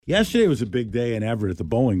Yesterday was a big day in Everett at the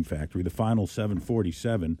Boeing factory. The final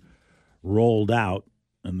 747 rolled out,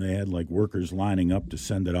 and they had like workers lining up to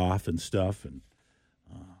send it off and stuff. And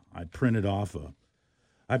I printed off.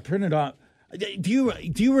 Do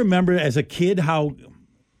you remember as a kid how?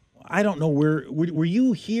 I don't know where were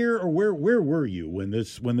you here or where were you when the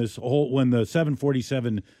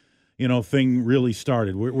 747 thing really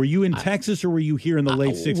started? Were you in Texas or were you here in the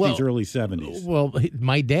late 60s, early 70s? Well,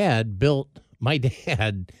 my dad,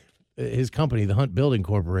 his company, the Hunt Building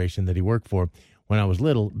Corporation that he worked for when I was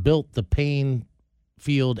little, built the Payne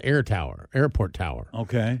Field airport tower.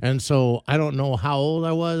 Okay. And so I don't know how old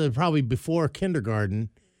I was, probably before kindergarten,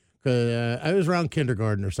 because I was around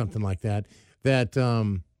kindergarten or something like that,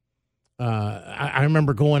 I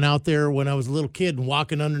remember going out there when I was a little kid and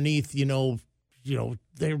walking underneath,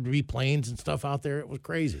 there would be planes and stuff out there. It was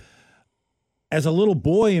crazy. As a little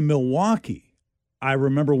boy in Milwaukee, I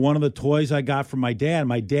remember one of the toys I got from my dad.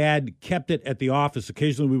 My dad kept it at the office.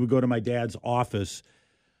 Occasionally we would go to my dad's office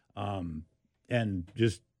and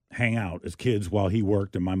just hang out as kids while he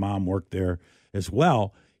worked, and my mom worked there as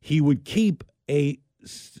well. He would keep a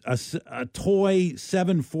toy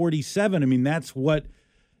 747. I mean, that's what –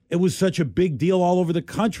 it was such a big deal all over the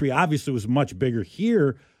country. Obviously, it was much bigger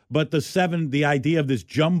here, but the idea of this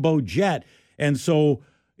jumbo jet. And so,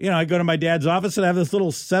 I go to my dad's office and I have this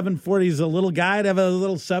little 740. He's a little guy. I'd have a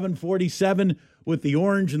little 747 with the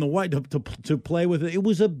orange and the white to play with it.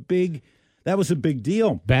 That was a big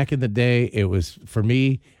deal. Back in the day, it was, for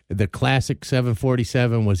me, the classic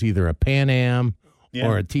 747 was either a Pan Am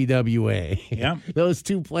or a TWA. Yeah. Those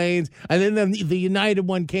two planes. And then the United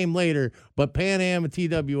one came later, but Pan Am and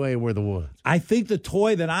TWA were the ones. I think the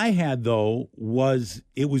toy that I had, though, I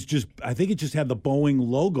think it just had the Boeing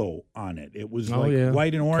logo on it. It was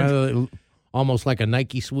white and orange. Kind of almost like a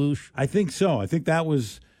Nike swoosh. I think so. I think that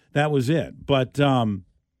was it. But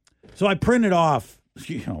so I printed off,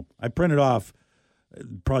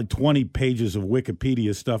 probably 20 pages of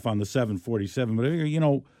Wikipedia stuff on the 747. But,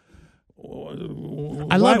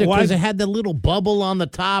 I loved it because it had the little bubble on the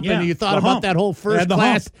top, and you thought about that whole first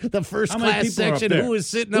class section. Who was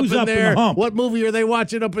sitting up in there? What movie are they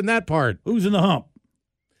watching up in that part? Who's in the hump?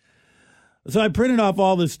 So I printed off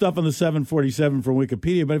all this stuff on the 747 from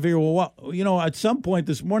Wikipedia, but I figured, at some point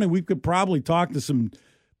this morning we could probably talk to some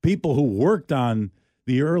people who worked on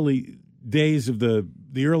the early days of the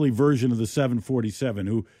early version of the 747,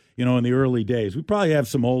 who, in the early days. We probably have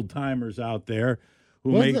some old timers out there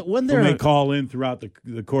who may call in throughout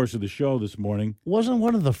the course of the show this morning. Wasn't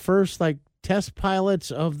one of the first, test pilots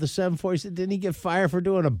of the 747, didn't he get fired for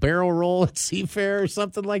doing a barrel roll at Seafair or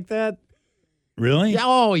something like that? Really? Yeah,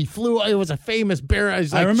 oh, he flew. It was a famous barrel.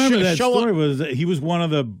 I remember that story. He was one of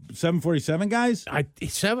the 747 guys?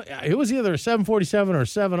 It was either a 747 or a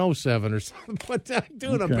 707 or something, but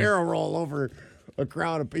doing a barrel roll over a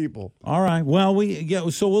crowd of people. All right. Well,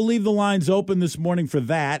 so we'll leave the lines open this morning for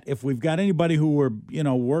that. If we've got anybody who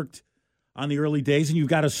worked on the early days and you've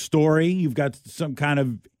got a story, you've got some kind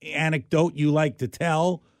of anecdote you like to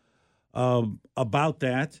tell about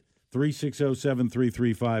that,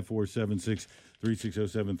 360-733-5476,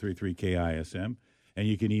 360-733-KISM. And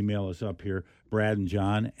you can email us up here, Brad and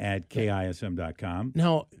John at KISM.com.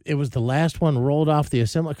 No, it was the last one rolled off the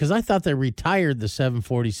assembly because I thought they retired the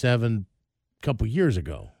 747 couple years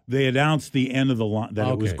ago. They announced the end of the line, that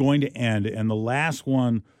it was going to end, and the last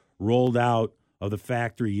one rolled out of the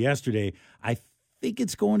factory yesterday. I think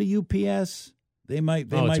it's going to UPS. It's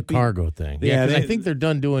a cargo thing. I think they're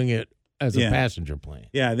done doing it as a passenger plane.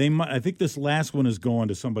 Yeah, they might. I think this last one is going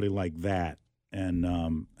to somebody like that, and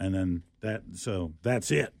then that. So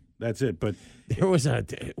that's it. That's it. But there was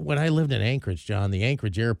when I lived in Anchorage, John. The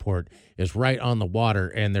Anchorage airport is right on the water,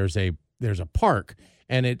 and there's a park.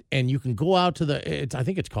 And you can go out to I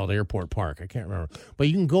think it's called Airport Park. I can't remember. But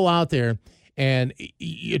you can go out there, and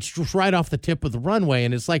it's just right off the tip of the runway.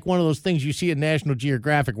 And it's like one of those things you see in National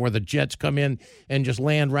Geographic where the jets come in and just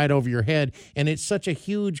land right over your head. And it's such a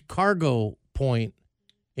huge cargo point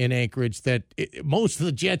in Anchorage that most of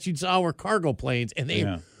the jets you saw were cargo planes. And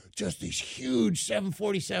they just these huge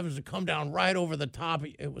 747s that come down right over the top.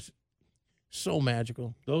 It was so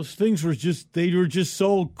magical. Those things were just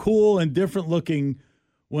so cool and different looking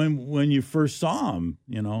when you first saw them,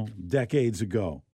 decades ago.